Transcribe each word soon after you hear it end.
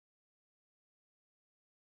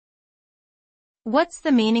What's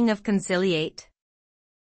the meaning of conciliate?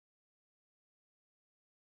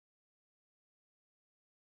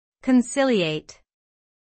 Conciliate.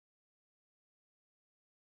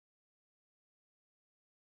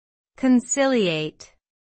 Conciliate.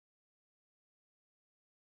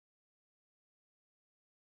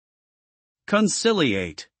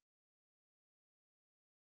 Conciliate.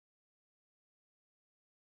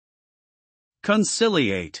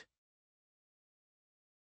 Conciliate.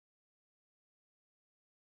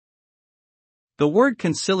 The word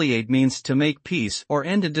conciliate means to make peace or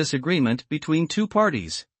end a disagreement between two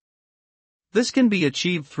parties. This can be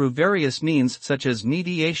achieved through various means such as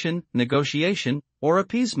mediation, negotiation, or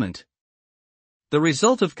appeasement. The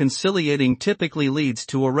result of conciliating typically leads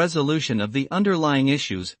to a resolution of the underlying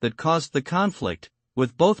issues that caused the conflict,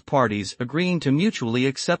 with both parties agreeing to mutually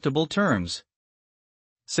acceptable terms.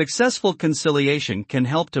 Successful conciliation can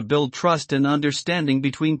help to build trust and understanding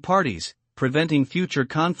between parties, preventing future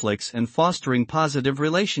conflicts and fostering positive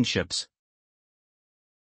relationships.